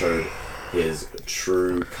and showed his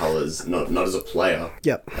true colours, not as a player,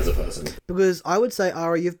 as a person. Because I would say,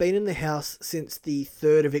 Ari, you've been in the house since the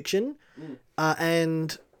third eviction,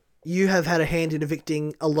 and you have had a hand in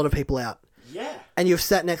evicting a lot of people out. Yeah. And you've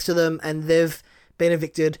sat next to them, and they've been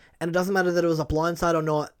evicted, and it doesn't matter that it was a blindside or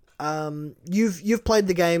not. You've played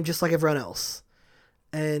the game just like everyone else,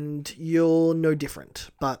 and you're no different.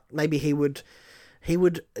 But maybe he would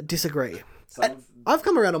disagree. I've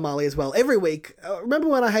come around on Marley as well. Every week. Remember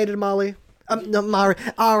when I hated Marley? Not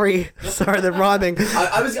Ari. Sorry, they're rhyming.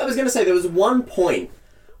 I was going to say there was only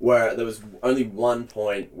one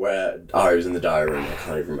point where Ari was in the diary room. I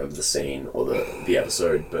can't even remember the scene or the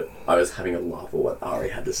episode, but I was having a laugh at what Ari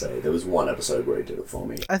had to say. There was one episode where he did it for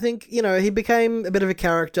me. I think, he became a bit of a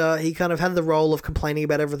character. He kind of had the role of complaining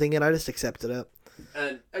about everything, and I just accepted it.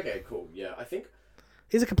 And, okay, cool. Yeah, I think...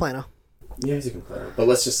 He's a complainer. Yeah, he's a complainer. But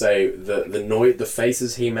let's just say the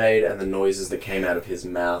faces he made and the noises that came out of his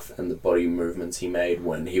mouth and the body movements he made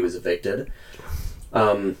when he was evicted,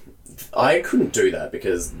 I couldn't do that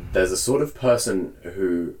because there's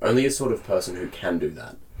only a sort of person who can do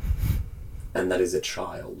that. And that is a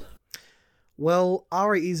child. Well,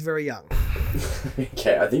 Ari is very young.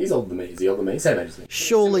 Okay, I think he's older than me. Is he older than me? Same age as me.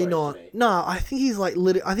 Surely not. No, I think he's I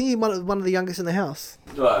think he's one of the youngest in the house.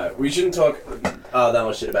 Right, we shouldn't talk that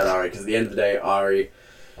much shit about Ari, because at the end of the day, Ari,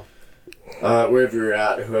 wherever you're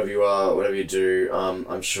at, whoever you are, whatever you do,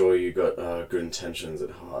 I'm sure you got good intentions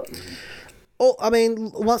at heart. Oh, I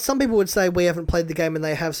mean, some people would say we haven't played the game and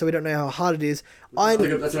they have, so we don't know how hard it is.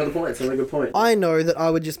 That's another point. It's another good point. I know that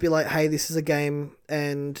I would just be like, hey, this is a game,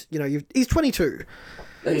 and, he's 22.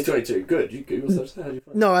 He's 22. Good. You Google searched that? How'd you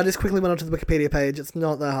find it? No, I just quickly went onto the Wikipedia page. It's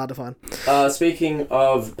not that hard to find. Speaking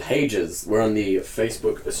of pages, we're on the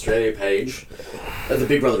Facebook Australia page. The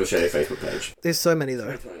Big Brother Australia Facebook page. There's so many,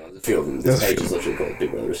 though. There's a few of them. This page is literally called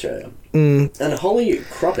Big Brother Australia. And Holly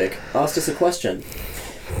Kropick asked us a question.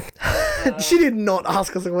 She did not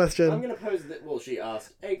ask us a question. I'm going to pose that. Well, she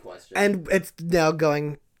asked a question. And it's now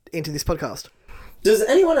going into this podcast. Does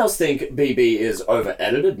anyone else think BB is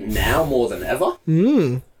over-edited now more than ever?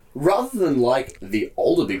 Rather than like the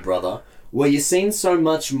older Big Brother, where you've seen so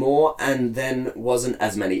much more and then wasn't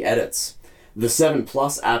as many edits. The 7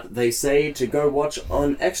 Plus app they say to go watch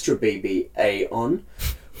on Extra BBA on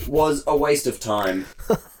was a waste of time.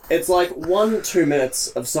 It's like 1-2 minutes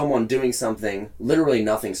of someone doing something, literally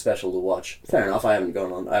nothing special to watch. Fair enough, I haven't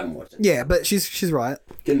watched it. Yeah, but she's right.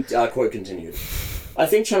 Quote continued. I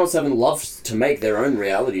think Channel 7 loves to make their own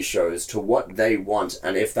reality shows to what they want,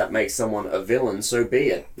 and if that makes someone a villain, so be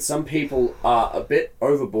it. Some people are a bit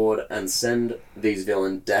overboard and send these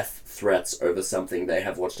villain death threats over something they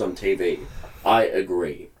have watched on TV. I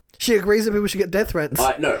agree. She agrees that people should get death threats.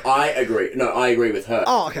 I agree. No, I agree with her.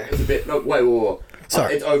 Oh, okay. It's a bit... No, wait.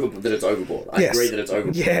 Sorry. It's overboard. I agree that it's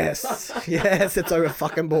overboard. Yes. Yes, it's over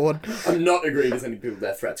fucking board. I'm not agreeing to sending people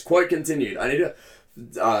death threats. Quote continued. I need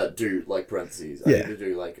to... do like parentheses. I need to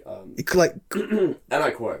do like and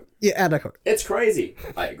I quote. Yeah, and I quote. It's crazy.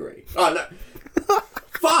 I agree. Oh no.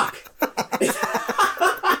 Fuck.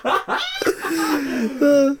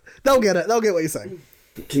 They'll get it. They'll get what you're saying.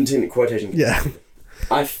 Continue. Quotation. Yeah.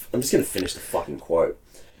 I'm just gonna finish the fucking quote.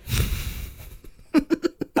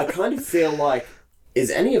 I kind of feel like, is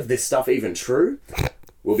any of this stuff even true?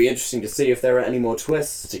 Will be interesting to see if there are any more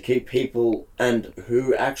twists to keep people and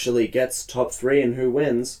who actually gets top 3 and who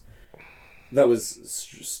wins. That was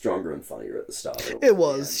stronger and funnier at the start. It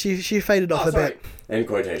was. She faded off a bit. End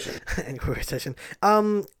quotation. End quotation.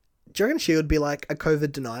 Do you reckon she would be like a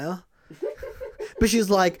COVID denier? But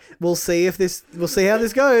she's like, we'll see how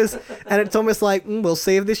this goes. And it's almost like, we'll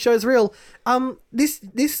see if this show's real.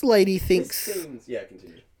 This lady thinks...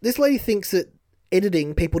 continue. This lady thinks that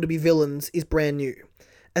editing people to be villains is brand new.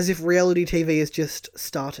 As if reality TV has just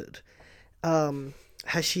started.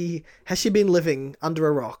 Has she been living under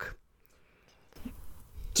a rock?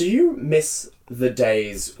 Do you miss the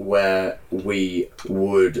days where we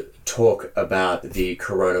would talk about the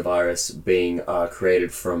coronavirus being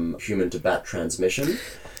created from human to bat transmission.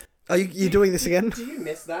 Are you doing this again? Do you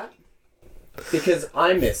miss that? Because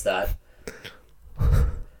I miss that.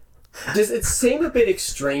 Does it seem a bit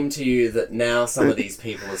extreme to you that now some of these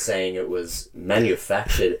people are saying it was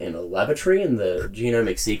manufactured in a laboratory and the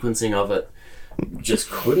genomic sequencing of it just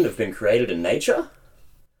couldn't have been created in nature?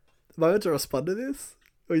 Am I meant to respond to this?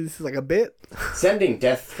 Or is this like a bit? Sending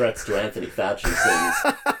death threats to Anthony Fauci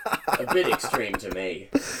seems a bit extreme to me.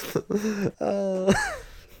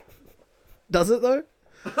 Does it though?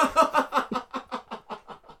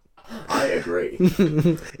 I agree.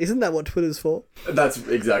 Isn't that what Twitter's for? That's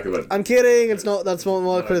exactly what. I'm kidding. It's not. That's not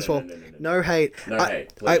what Twitter's for. No hate. No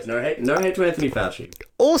hate. Please, no hate. No hate to Anthony Fauci.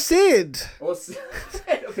 Or Sid. Or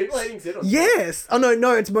are people hating Sid on Yes. Oh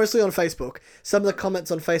no. It's mostly on Facebook. Some of the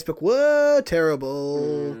comments on Facebook were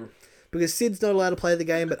terrible because Sid's not allowed to play the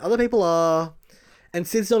game, but other people are. And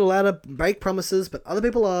Sid's not allowed to break promises, but other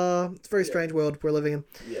people are. It's a very strange world we're living in.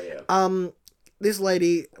 Yeah. This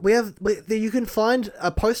lady, you can find a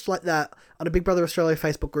post like that on a Big Brother Australia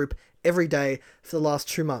Facebook group every day for the last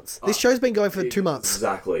 2 months. This show's been going for 2 months.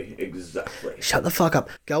 Exactly. Shut the fuck up.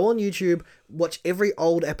 Go on YouTube, watch every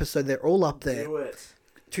old episode. They're all up there. Do it.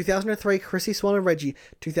 2003, Chrissy Swan and Reggie.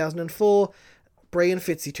 2004, Brie and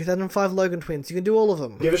Fitzy. 2005, Logan Twins. You can do all of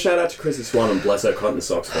them. Give a shout out to Chrissy Swan and bless her cotton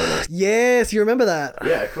socks for me. Yes, you remember that.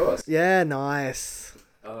 Yeah, of course. Yeah, nice.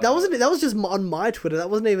 That was just on my Twitter.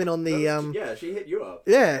 That wasn't even on the Yeah, she hit you up.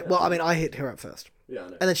 Yeah, well, I mean, I hit her up first. Yeah, I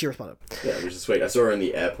know. And then she responded. Yeah, which is sweet. I saw her in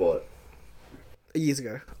the airport. Years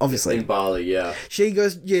ago, obviously. In Bali, yeah. She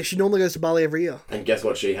normally goes to Bali every year. And guess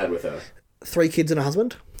what she had with her? 3 kids and a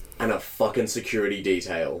husband. And a fucking security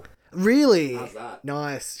detail. Really? How's that?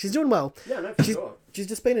 Nice. She's doing well. Yeah, no, for sure. She's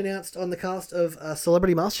just been announced on the cast of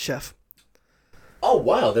Celebrity MasterChef. Oh,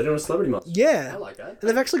 wow, they're doing a celebrity master. Yeah. I like that. And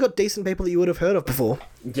they've actually got decent people that you would have heard of before.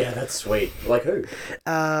 Yeah, that's sweet. Like who?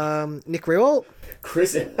 Nick Riewoldt.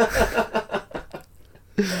 Chris.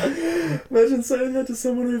 Imagine saying that to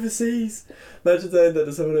someone overseas.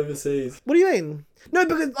 What do you mean? No,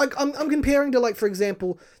 because like I'm comparing to, like, for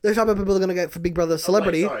example, the type of people they're going to get for Big Brother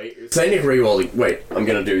Celebrity. Sorry. Say Nick Riewoldt. Wait, I'm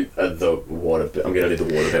going to do the water bit. I'm going to do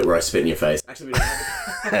the water bit where I spit in your face. Actually, we don't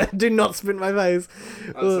have Do not spit in my face.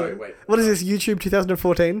 Oh, sorry, wait. What is this, YouTube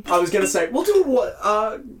 2014? I was going to say, we'll do what?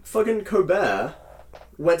 Fucking Colbert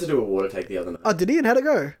went to do a water take the other night. Oh, did he? And how'd it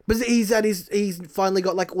go? But he's finally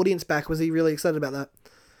got, like, audience back. Was he really excited about that?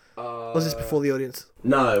 Or was this before the audience?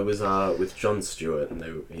 No, it was with Jon Stewart, and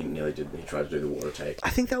he tried to do the water take. I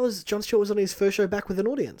think that was Jon Stewart was on his first show back with an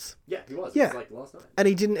audience. Yeah, he was. Yeah. It was like last night. And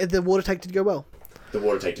he didn't. The water take did go well. The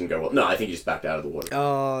water take didn't go well. No, I think he just backed out of the water.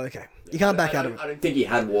 Oh, okay. You can't back out of it. I don't think he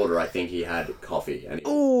had water. I think he had coffee. And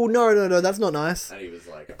Oh, no, that's not nice. And he was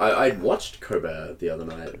like, I watched Colbert the other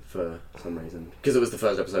night for some reason because it was the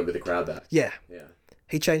first episode with the crowd back. Yeah. Yeah.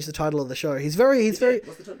 He changed the title of the show. He's very. What's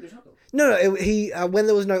the new title? No. He when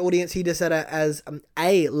there was no audience, he just said it as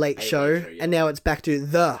a late show, late show, yeah. and now it's back to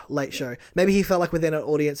the late show. Maybe he felt like within an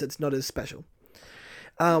audience, it's not as special.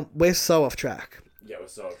 We're so off track. Yeah, we're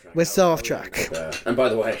so off track. We're so off track. And by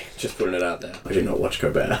the way, just putting it out there, I did not watch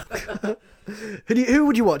Colbert. Who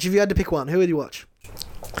would you watch if you had to pick one? Who would you watch?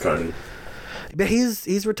 Conan. But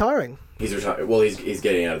he's retiring. He's retired. Well, he's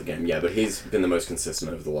getting out of the game, yeah, but he's been the most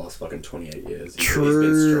consistent over the last fucking 28 years. True.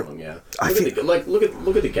 He's been strong, yeah. Look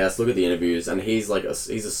at the guests, look at the interviews, and he's like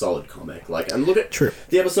he's a solid comic. Like, and look at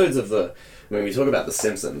the episodes of when we talk about The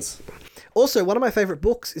Simpsons. Also, one of my favorite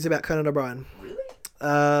books is about Conan O'Brien. Really?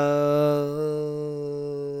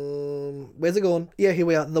 Where's it going? Yeah, here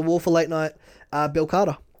we are. The War for Late Night. Bill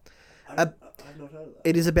Carter. I've not heard of that.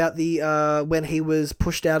 It is about the when he was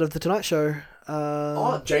pushed out of the Tonight Show.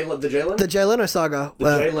 The Jay Leno? The Jay Leno saga.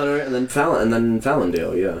 Jay Leno and then Fallon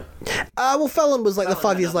deal, yeah. Well, Fallon was like Fallon the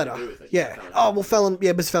 5 years had later. nothing to do with it. Yeah. Fallon. Well, Fallon.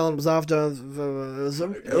 Yeah, but Fallon was after.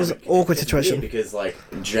 It was an awkward situation. Weird because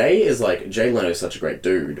Jay Leno's such a great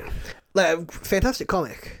dude. Like, fantastic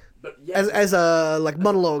comic. But yeah, As like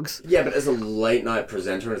monologues. Yeah, but as a late night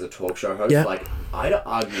presenter and as a talk show host, Yeah. like I'd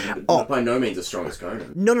argue by no means as strong as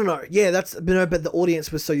Conan. No. Yeah, but the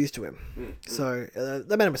audience was so used to him, so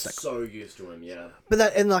they made a mistake. So used to him, yeah. But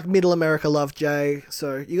that and like Middle America loved Jay,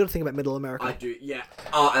 so you got to think about Middle America. I do, yeah.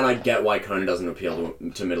 And I get why Conan doesn't appeal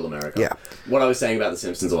to Middle America. Yeah. What I was saying about The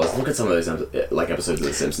Simpsons was look at some of those episodes of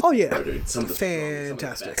The Simpsons. Oh yeah, dude, some of the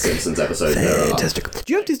fantastic Simpsons episodes. Fantastic.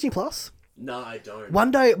 Do you have Disney Plus? No, I don't. One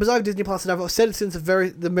day, because I have Disney Plus, and I've said it since the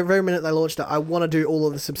very minute they launched it, I want to do all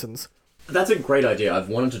of The Simpsons. That's a great idea. I've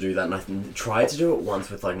wanted to do that, and I tried to do it once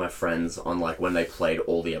with like my friends on like when they played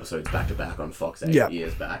all the episodes back to back on Fox 8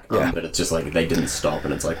 years back. But it's just like they didn't stop,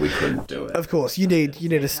 and it's like we couldn't do it. Of course, you need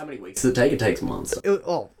a... How many weeks does it take? It takes months.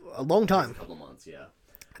 a long time. A couple of months, yeah.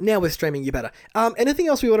 Now we're streaming, you better. Anything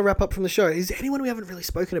else we want to wrap up from the show? Is there anyone we haven't really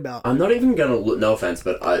spoken about? I'm not even gonna look. No offense,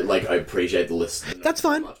 but I appreciate the list. That's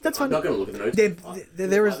fine. That's fine. I'm not gonna look at the notes. They're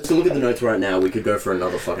there as... To look at the notes right now, we could go for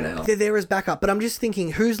another fucking hour. They're there as backup, but I'm just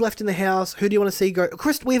thinking, who's left in the house? Who do you want to see go?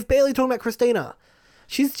 We've barely talked about Christina.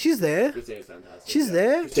 She's there. Christina's fantastic. She's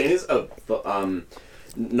there. Christina's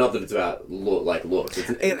not that it's about looks.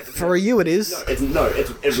 For you, it is. It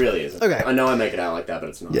really isn't. Okay. I know I make it out like that, but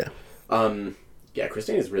it's not. Yeah. Yeah,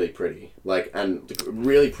 Christina's really pretty.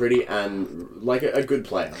 Really pretty and like a good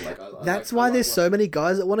player. That's why there's so many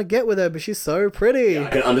guys that want to get with her, but she's so pretty. Yeah, I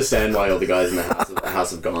can understand why all the guys in the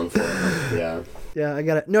house have gone for her. Yeah. Yeah, I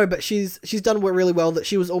get it. No, but she's done really well. That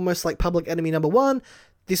she was almost like public enemy number 1.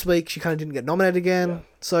 This week, she kind of didn't get nominated again,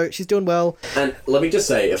 so she's doing well. And let me just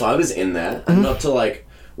say, if I was in there, and not to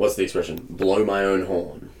what's the expression? Blow my own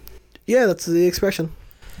horn. Yeah, that's the expression.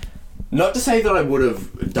 Not to say that I would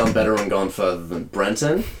have done better and gone further than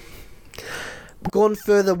Brenton. Gone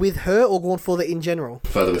further with her or gone further in general?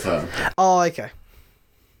 Further with her. Oh, okay.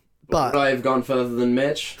 But would I have gone further than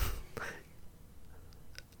Mitch?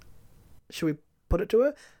 Should we put it to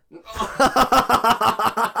her?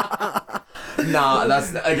 Nah,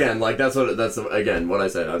 that's what I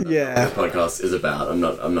said. Yeah. This podcast is about. I'm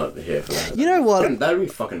not here for that. You know what? That'd be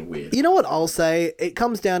fucking weird. You know what I'll say? It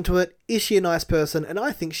comes down to it. Is she a nice person? And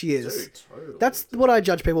I think she is. Dude, totally. That's what I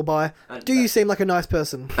judge people by. Do you seem like a nice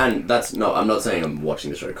person? And I'm not saying I'm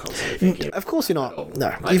watching the show constantly thinking about Of course you're not.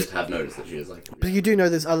 No. I just have noticed that she is But you do know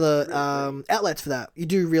there's other outlets for that. You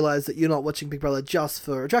do realise that you're not watching Big Brother just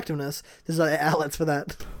for attractiveness. There's other outlets for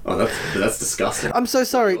that. Oh, that's disgusting. I'm so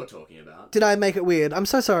sorry. What you're talking about. Did I make it weird? I'm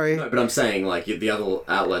so sorry. No, but I'm saying the other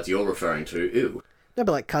outlets you're referring to. Ew. No,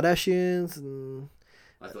 but like Kardashians and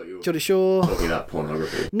I thought you were Geordie Shore. talking about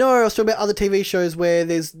pornography. No, I was talking about other TV shows where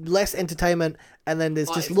there's less entertainment and then there's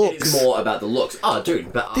just looks. It's more about the looks. Oh,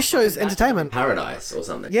 dude, but This show's entertainment. Paradise or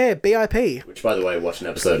something. Yeah, BIP. Which, by the way, watched an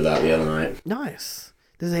episode of that the other night. Nice.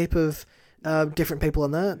 There's a heap of different people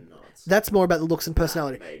in that. That's more about the looks and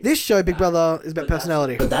personality. This show, Big Brother, is about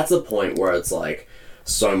personality. But that's the point where it's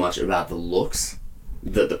so much about the looks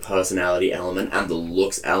that the personality element and the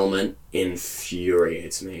looks element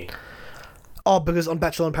infuriates me. Oh, because on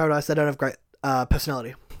Bachelor in Paradise, they don't have great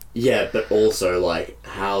personality. Yeah, but also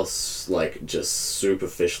how just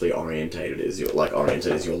superficially oriented is your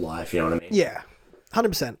life. You know what I mean? Yeah,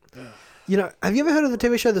 100%. You know, have you ever heard of the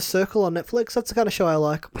TV show The Circle on Netflix? That's the kind of show I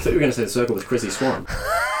like. I thought you were going to say The Circle with Chrissy Swan.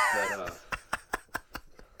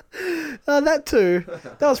 That too.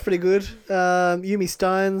 That was pretty good. Yumi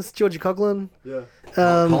Steins, Georgia Coughlin. Yeah.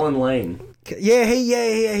 Colin Lane. Yeah,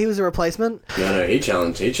 he was a replacement. No, he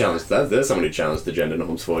challenged that. There's somebody who challenged the gender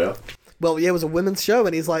norms for you. Well, yeah, it was a women's show,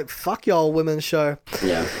 and he's like, "Fuck y'all, women's show."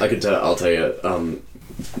 Yeah, I could tell. I'll tell you,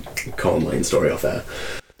 Colin Lane's story off air.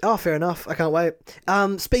 Oh, fair enough. I can't wait.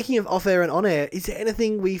 Speaking of off air and on air, is there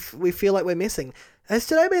anything we feel like we're missing? Has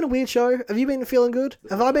today been a weird show? Have you been feeling good?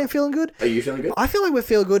 Have I been feeling good? Are you feeling good? I feel like we're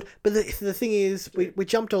feeling good, but the thing is, we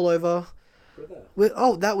jumped all over.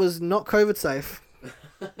 That was not COVID safe.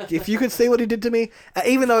 If you could see what he did to me,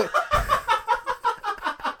 even though...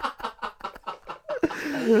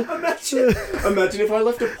 Imagine if I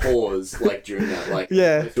left a pause during that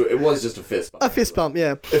yeah, it was just a fist bump. A fist bump,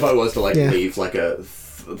 yeah. If I was to leave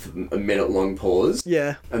a minute long pause,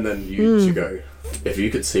 yeah, and then you to go, if you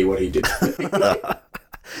could see what he did to me.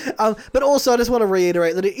 But also I just want to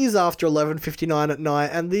reiterate that it is after 11:59 at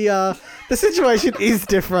night, and the situation is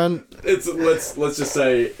different. Let's just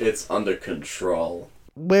say it's under control.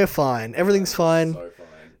 We're fine. Everything's fine. So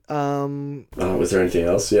fine. Was there anything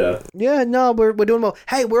else? Yeah. Yeah, no, we're doing well.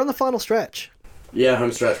 Hey, we're on the final stretch. Yeah,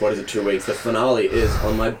 home stretch. What is it? 2 weeks. The finale is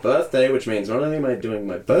on my birthday, which means not only am I doing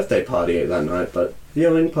my birthday party that night, but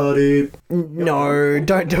viewing party. No,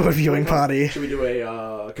 don't do a viewing party. Should we do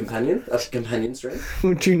a companion stream?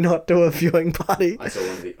 Would you not do a viewing party? I saw one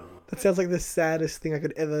of the. That sounds like the saddest thing I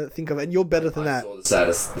could ever think of, and you're better than that. I saw the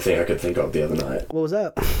saddest thing I could think of the other night. What was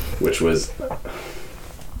that? Which was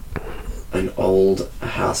an old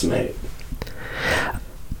housemate.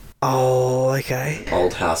 Oh, okay.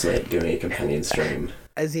 Old housemate doing a companion stream.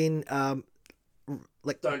 As in, Don't.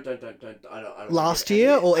 I don't last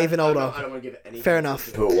year or even older? I don't want to give any. Fair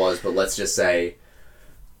enough. Who it was, but let's just say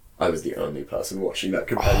I was the only person watching that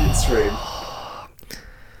companion stream.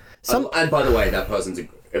 And by the way, that person's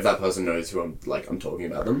if that person knows who I'm talking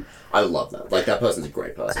about them, I love that. Like, that person's a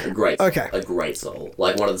great person. A great soul.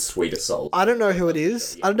 Like, one of the sweetest souls. I don't know who it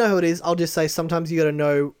is. I'll just say sometimes you got to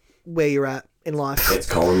know where you're at in life. It's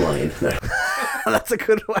Colin Lane. No. That's a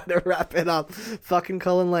good way to wrap it up. Fucking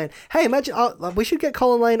Colin Lane. Hey, imagine we should get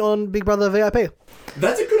Colin Lane on Big Brother VIP.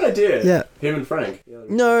 That's a good idea. Yeah. Him and Frank.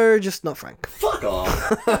 No, just not Frank. Fuck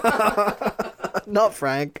off. Not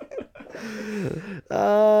Frank.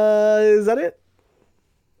 Is that it?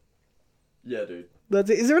 Yeah, dude. That's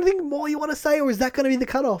it. Is there anything more you want to say, or is that going to be the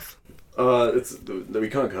cutoff? We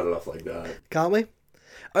can't cut it off like that. Can't we?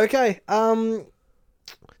 Okay.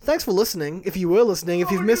 Thanks for listening. If you were listening, if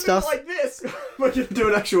you've missed us, like this, we're gonna do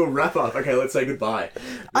an actual wrap up. Okay, let's say goodbye.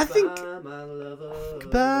 I think. My lover.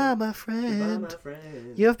 Goodbye, my friend. Goodbye, my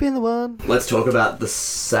friend. You have been the one. Let's talk about the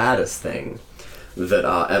saddest thing that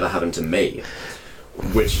ever happened to me,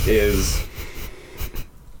 which is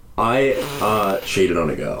I cheated on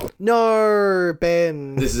a girl. No,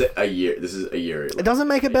 Ben. This is a year. It doesn't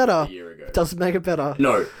make it better. A year ago. It doesn't make it better.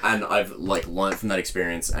 No, and I've learned from that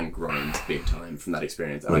experience and grown big time from that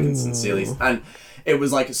experience, and I can sincerely. And it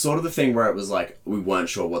was sort of the thing where it was we weren't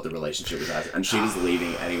sure what the relationship was at, and she was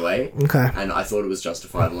leaving anyway. Okay. And I thought it was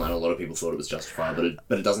justifiable, and a lot of people thought it was justifiable,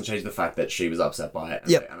 but it doesn't change the fact that she was upset by it,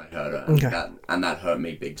 and, yep. I heard her, and that hurt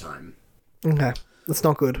me big time. Okay, that's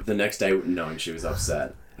not good. The next day, knowing she was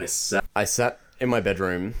upset, I sat in my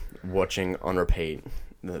bedroom watching on repeat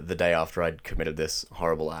the day after I'd committed this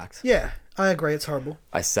horrible act. Yeah, I agree. It's horrible.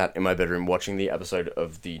 I sat in my bedroom watching the episode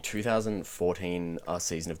of the 2014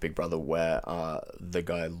 season of Big Brother where the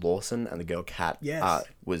guy Lawson and the girl Kat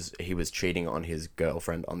was cheating on his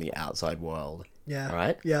girlfriend on the outside world. Yeah.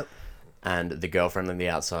 Right? Yep. And the girlfriend on the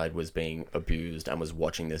outside was being abused and was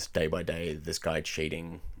watching this day by day, this guy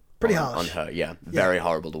cheating Pretty on her. Yeah. Very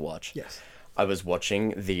horrible to watch. Yes. I was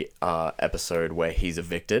watching the episode where he's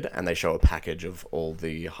evicted and they show a package of all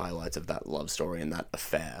the highlights of that love story and that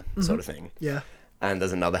affair sort of thing. Yeah. And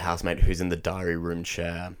there's another housemate who's in the diary room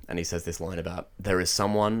chair and he says this line about, there is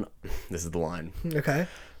someone, this is the line. Okay.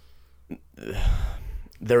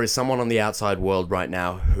 There is someone on the outside world right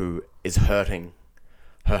now who is hurting.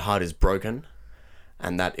 Her heart is broken,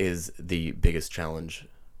 and that is the biggest challenge.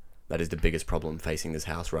 That is the biggest problem facing this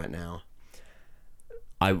house right now.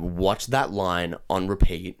 I watched that line on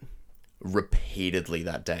repeat, repeatedly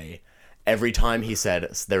that day. Every time he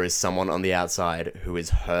said, there is someone on the outside who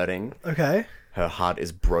is hurting. Okay. Her heart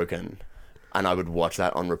is broken. And I would watch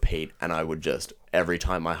that on repeat, and I would just, every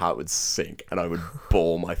time my heart would sink, and I would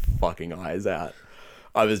bawl my fucking eyes out.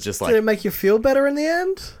 I was just Did it make you feel better in the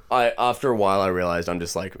end? After a while, I realized I'm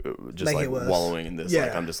just wallowing in this.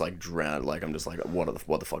 Yeah. I'm just drowned. I'm just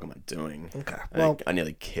what the fuck am I doing? Okay. Well, I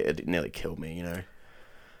nearly killed me, you know.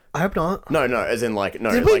 I hope not. No, as in no.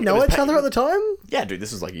 Did we know each other at the time? Yeah, dude,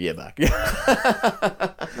 this was a year back.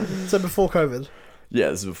 So before COVID. Yeah,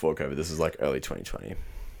 this is before COVID. This is early 2020.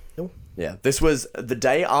 Oh. Yeah, this was the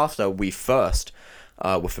day after we first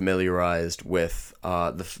were familiarized with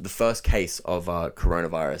the first case of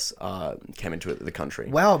coronavirus came into the country.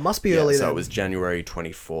 Wow, it must be early then. So it was January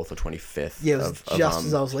 24th or 25th. Yeah, it was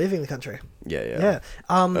as I was leaving the country. Yeah.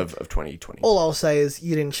 Of 2020. All I'll say is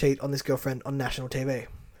you didn't cheat on this girlfriend on national TV.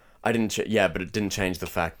 I didn't. But it didn't change the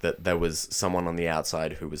fact that there was someone on the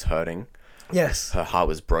outside who was hurting. Yes. Her heart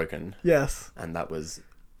was broken. Yes. And that was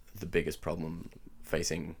the biggest problem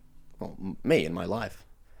facing me in my life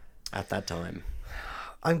at that time.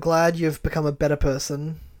 I'm glad you've become a better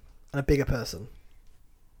person and a bigger person.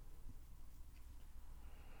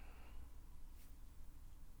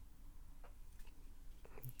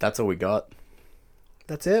 That's all we got.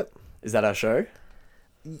 That's it. Is that our show?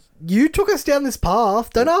 You took us down this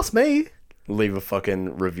path. Don't ask me. Leave a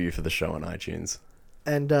fucking review for the show on iTunes.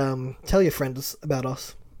 And tell your friends about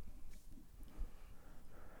us.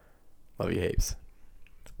 Love you heaps.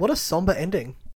 What a somber ending.